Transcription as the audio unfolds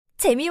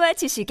재미와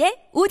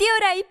지식의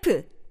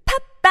오디오라이프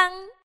팝빵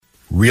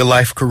Real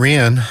Life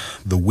Korean,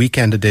 the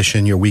weekend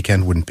edition. Your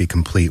weekend wouldn't be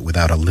complete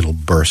without a little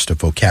burst of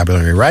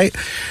vocabulary, right?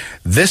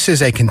 This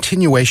is a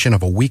continuation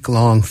of a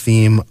week-long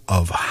theme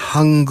of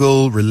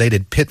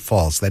Hangul-related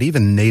pitfalls that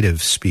even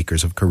native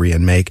speakers of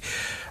Korean make.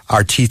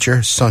 Our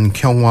teacher, Sun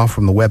Kyunghwa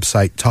from the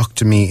website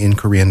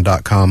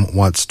talktomeinkorean.com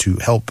wants to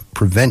help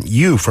prevent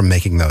you from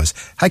making those.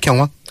 Hi,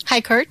 Kyunghwa.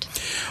 Hi, Kurt.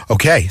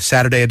 Okay,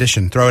 Saturday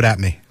edition. Throw it at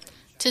me.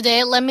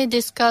 Today, let me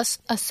discuss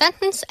a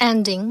sentence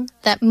ending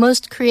that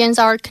most Koreans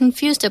are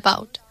confused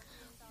about.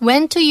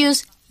 When to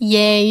use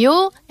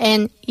예요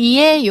and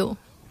이에요.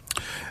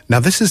 Now,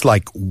 this is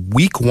like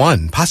week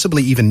one,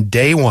 possibly even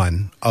day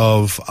one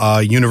of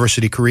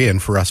University Korean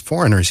for us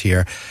foreigners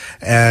here.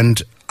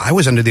 And I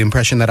was under the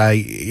impression that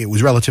it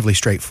was relatively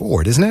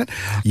straightforward, isn't it?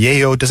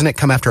 예요, doesn't it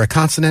come after a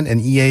consonant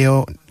and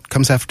이에요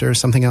comes after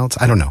something else?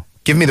 I don't know.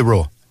 Give me the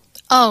rule.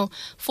 Oh,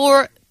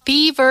 for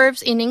be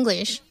verbs in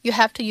English, you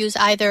have to use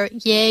either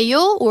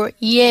예요 or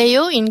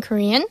이에요 in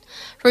Korean.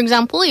 For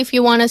example, if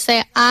you want to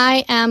say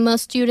I am a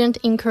student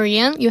in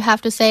Korean, you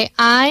have to say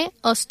I,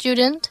 a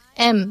student,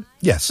 am.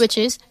 Yes. Which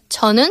is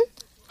저는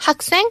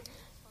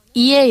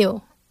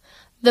학생이에요.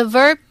 The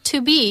verb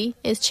to be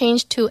is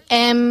changed to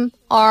am,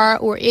 are,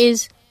 or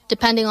is,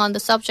 depending on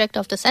the subject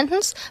of the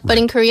sentence. But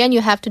in Korean,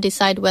 you have to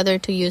decide whether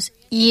to use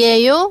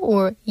이에요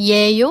or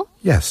예요.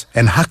 Yes.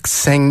 And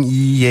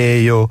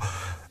학생이에요.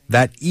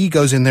 That E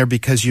goes in there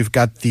because you've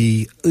got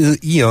the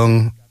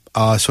이응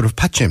sort of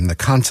받침, the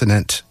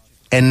consonant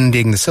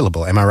ending the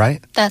syllable. Am I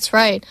right? That's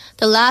right.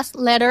 The last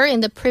letter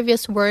in the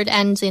previous word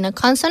ends in a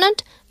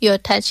consonant. You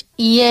attach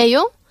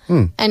이에요.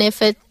 And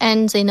if it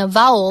ends in a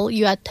vowel,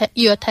 you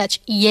attach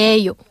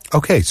예요.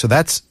 Okay, so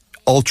that's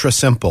ultra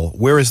simple.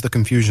 Where is the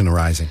confusion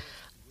arising?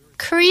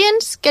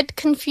 Koreans get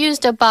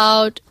confused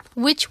about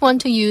which one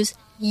to use,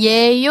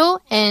 예요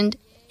and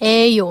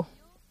에요.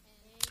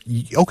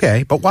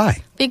 Okay, but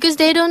why? Because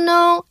they don't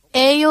know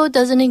에요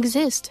doesn't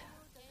exist.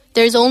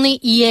 There's only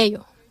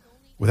이에요.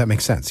 Well, that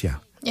makes sense, yeah.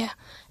 Yeah.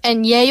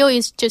 And 예요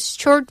is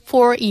just short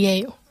for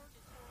이에요.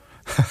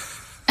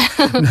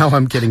 Now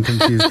I'm getting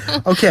confused.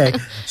 Okay,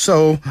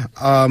 so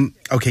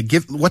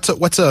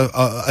what's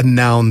a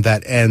noun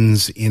that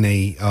ends in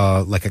a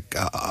like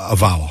a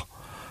vowel?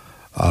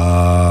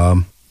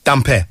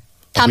 담배.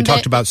 Like we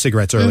talked about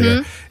cigarettes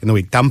earlier in the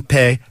week.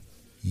 담배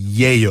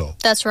예요.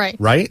 That's right.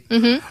 Right?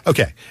 Mm-hmm.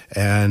 Okay.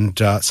 And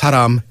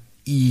사람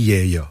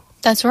이에요.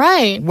 That's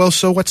right. Well,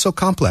 so what's so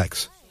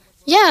complex?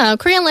 Yeah,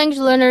 Korean language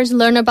learners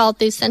learn about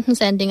this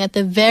sentence ending at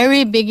the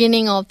very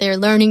beginning of their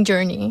learning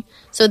journey,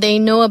 so they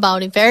know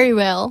about it very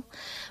well.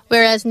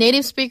 Whereas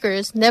native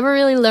speakers never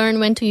really learn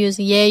when to use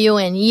예요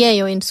and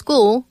이에요 in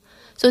school,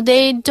 so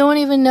they don't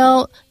even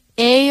know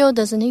에요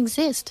doesn't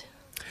exist.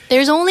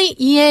 There's only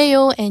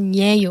이에요 and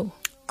예요.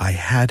 I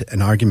had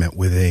an argument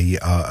with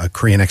a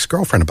Korean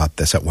ex-girlfriend about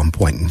this at one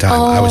point in time.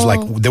 I was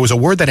like, there was a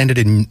word that ended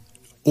in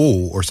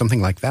o or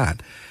something like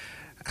that,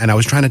 and I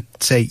was trying to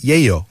say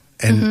예요.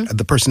 And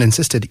the person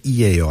insisted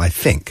이에요, I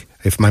think,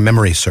 if my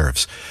memory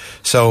serves.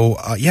 So,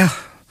 yeah.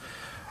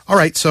 All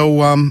right,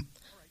 so...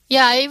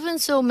 Yeah, even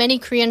so many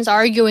Koreans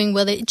arguing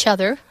with each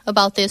other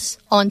about this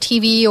on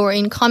TV or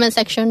in comment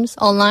sections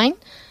online.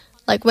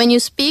 Like, when you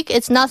speak,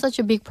 it's not such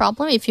a big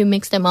problem if you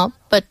mix them up.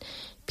 But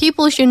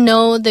people should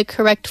know the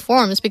correct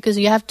forms because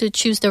you have to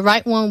choose the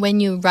right one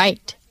when you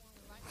write.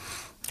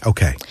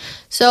 Okay.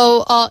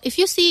 So, if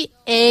you see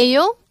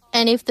에요,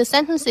 and if the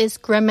sentence is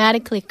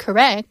grammatically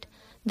correct,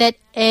 that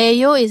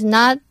에요 is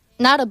not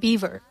a be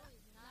verb.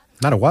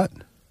 Not a what?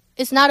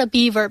 It's not a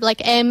be verb, like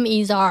am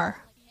is are.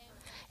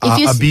 A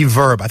be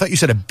verb. I thought you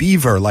said a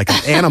beaver, like an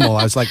animal.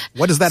 I was like,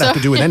 what does that have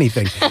to do with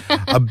anything?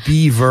 A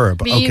be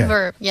verb. Be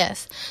verb,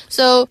 yes.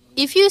 So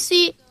if you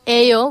see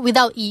에요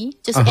without e,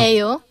 just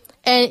에요,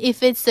 and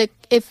if it's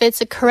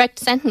a correct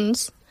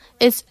sentence,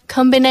 it's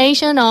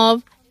combination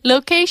of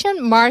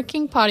location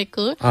marking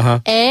particle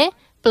에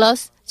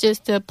plus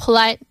just the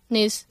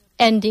politeness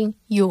ending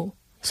요.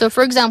 So,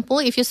 for example,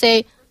 if you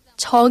say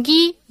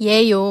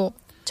저기예요,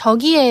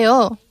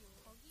 저기예요,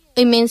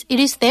 it means it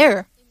is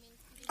there.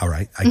 All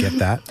right, I get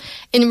that.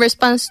 In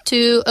response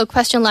to a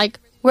question like,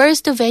 where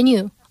is the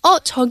venue? Oh,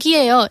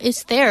 저기예요,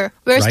 it's there.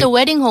 Where's the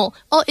wedding hall?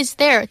 Oh, it's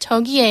there,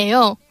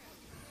 저기예요.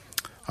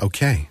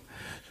 Okay.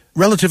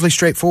 Relatively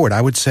straightforward. I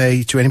would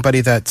say to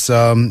anybody that's,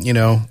 in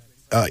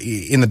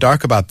the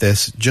dark about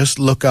this, just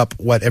look up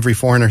what every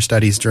foreigner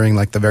studies during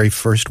like the very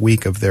first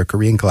week of their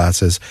Korean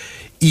classes.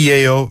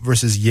 이에요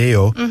versus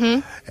예요,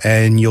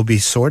 and you'll be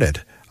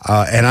sorted.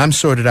 And I'm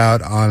sorted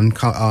out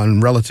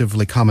on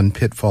relatively common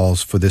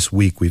pitfalls for this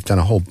week. We've done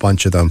a whole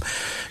bunch of them.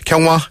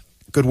 Kyunghwa,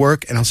 good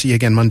work, and I'll see you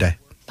again Monday.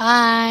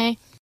 Bye.